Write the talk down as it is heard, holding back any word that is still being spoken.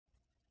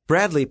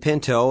Bradley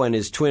Pinto and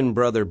his twin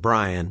brother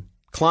Brian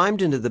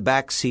climbed into the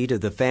back seat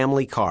of the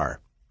family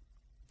car.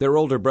 Their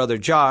older brother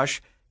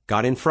Josh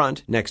got in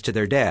front next to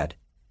their dad.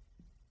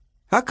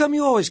 "How come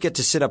you always get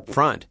to sit up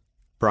front?"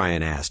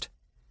 Brian asked.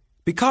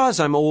 "Because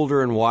I'm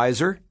older and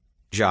wiser,"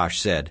 Josh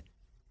said.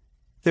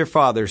 Their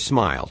father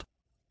smiled.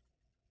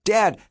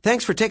 "Dad,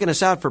 thanks for taking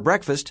us out for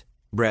breakfast,"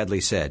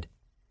 Bradley said.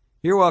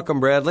 "You're welcome,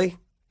 Bradley,"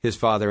 his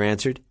father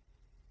answered.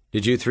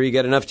 "Did you three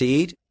get enough to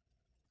eat?"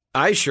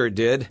 "I sure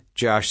did,"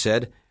 Josh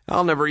said.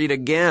 "I'll never eat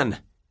again."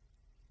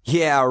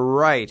 "Yeah,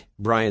 right,"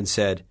 Brian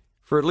said,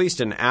 "for at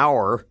least an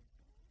hour."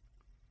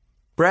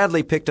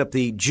 Bradley picked up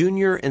the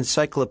junior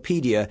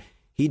encyclopedia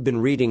he'd been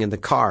reading in the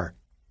car.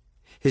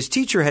 His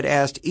teacher had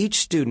asked each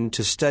student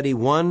to study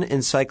one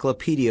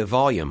encyclopedia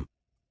volume.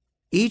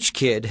 Each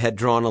kid had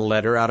drawn a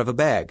letter out of a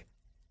bag.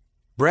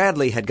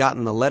 Bradley had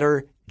gotten the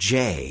letter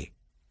J.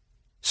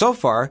 So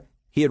far,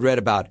 he had read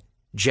about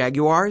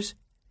jaguars,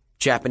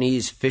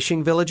 Japanese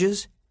fishing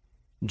villages,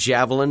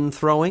 javelin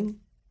throwing,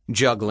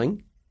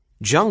 juggling,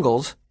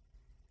 jungles,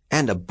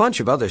 and a bunch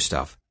of other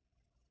stuff.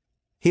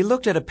 He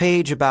looked at a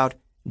page about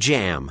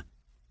jam.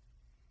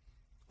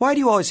 "Why do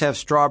you always have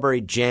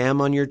strawberry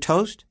jam on your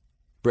toast?"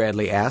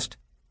 Bradley asked.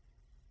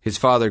 His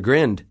father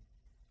grinned.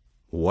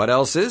 "What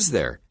else is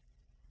there?"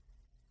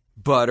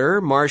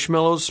 "Butter,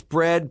 marshmallow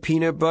spread,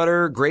 peanut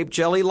butter, grape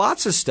jelly,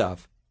 lots of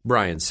stuff,"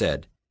 Brian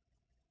said.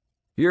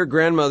 "Your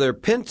grandmother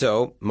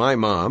Pinto, my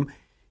mom,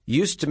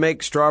 used to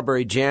make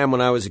strawberry jam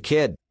when I was a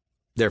kid,"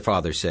 their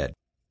father said.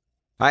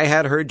 "I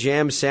had her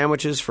jam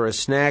sandwiches for a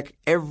snack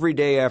every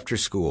day after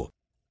school.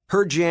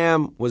 Her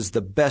jam was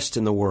the best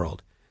in the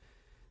world.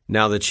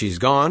 Now that she's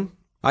gone,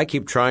 I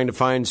keep trying to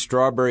find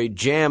strawberry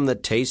jam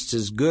that tastes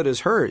as good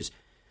as hers.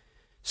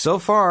 So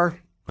far,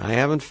 I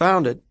haven't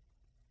found it."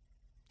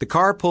 The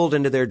car pulled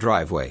into their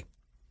driveway.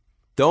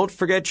 "Don't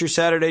forget your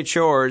Saturday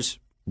chores,"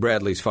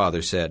 Bradley's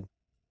father said.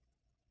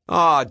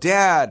 "Aw,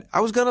 Dad, I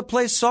was going to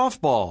play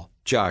softball,"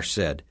 Josh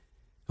said.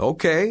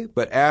 "Okay,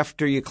 but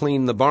after you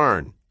clean the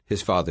barn,"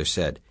 his father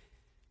said.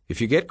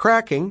 "If you get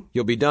cracking,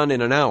 you'll be done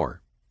in an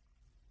hour."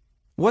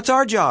 "What's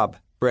our job?"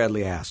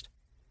 Bradley asked.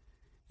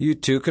 "You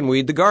two can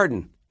weed the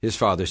garden," his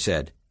father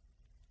said.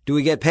 "Do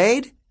we get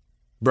paid?"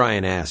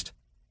 Brian asked.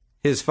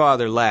 His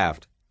father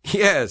laughed.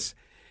 "Yes,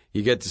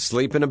 you get to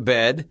sleep in a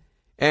bed,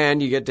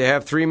 and you get to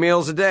have 3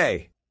 meals a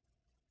day."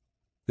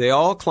 They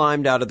all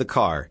climbed out of the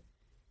car.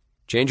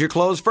 "Change your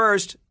clothes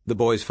first," the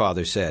boy's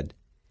father said.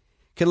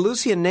 "Can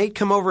Lucy and Nate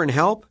come over and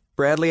help?"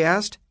 Bradley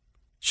asked.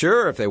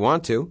 "Sure, if they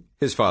want to,"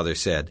 his father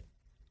said.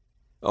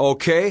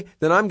 "Okay,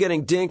 then I'm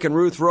getting Dink and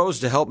Ruth Rose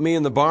to help me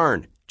in the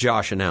barn,"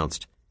 Josh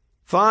announced.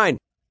 "Fine,"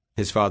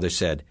 his father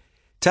said.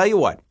 "Tell you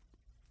what,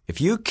 if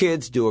you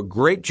kids do a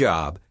great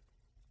job,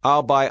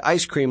 I'll buy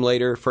ice cream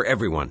later for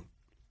everyone."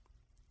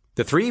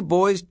 The 3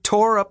 boys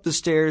tore up the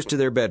stairs to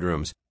their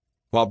bedrooms.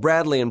 While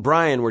Bradley and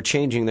Brian were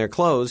changing their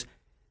clothes,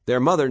 their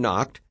mother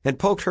knocked and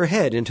poked her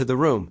head into the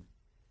room.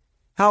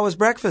 "How was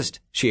breakfast?"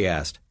 she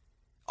asked.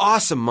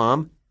 "Awesome,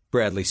 Mom,"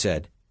 Bradley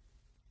said.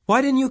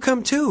 "Why didn't you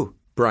come too?"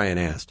 Brian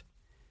asked.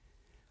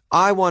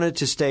 "I wanted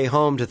to stay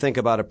home to think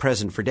about a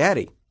present for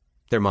Daddy,"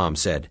 their mom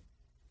said.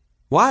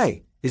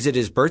 "Why? Is it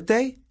his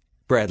birthday?"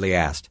 Bradley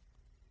asked.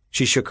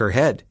 She shook her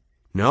head.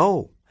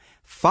 "No,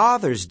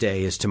 Father's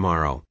Day is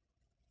tomorrow."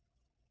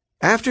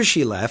 After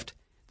she left,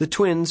 the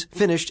twins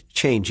finished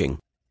changing.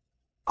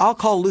 "I'll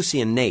call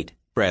Lucy and Nate,"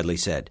 Bradley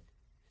said.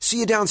 "See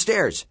you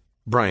downstairs,"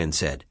 Brian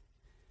said.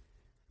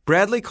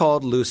 Bradley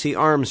called Lucy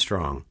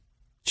Armstrong.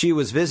 She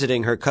was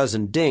visiting her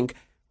cousin Dink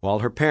while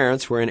her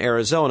parents were in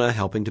Arizona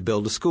helping to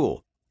build a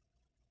school.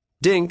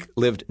 Dink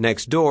lived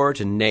next door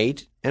to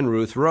Nate and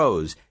Ruth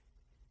Rose.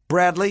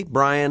 Bradley,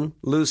 Brian,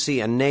 Lucy,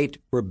 and Nate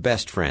were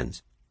best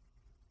friends.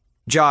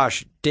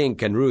 Josh,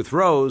 Dink, and Ruth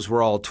Rose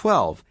were all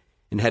 12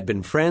 and had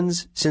been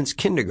friends since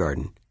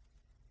kindergarten.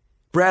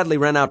 Bradley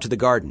ran out to the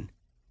garden.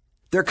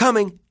 "They're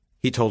coming,"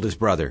 he told his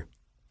brother.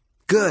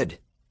 "Good,"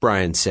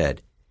 Brian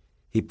said.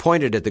 He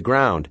pointed at the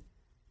ground.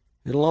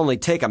 "It'll only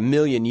take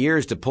 1,000,000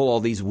 years to pull all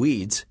these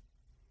weeds."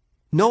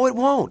 "No, it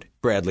won't,"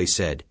 Bradley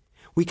said.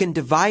 "We can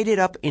divide it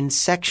up in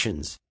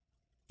sections.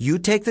 You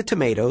take the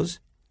tomatoes,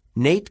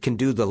 Nate can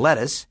do the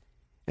lettuce,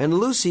 and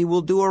Lucy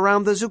will do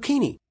around the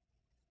zucchini."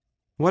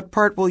 "What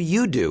part will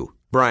you do?"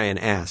 Brian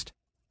asked.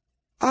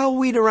 "I'll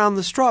weed around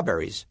the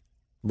strawberries,"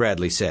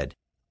 Bradley said.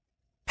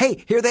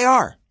 "Hey, here they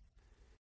are!"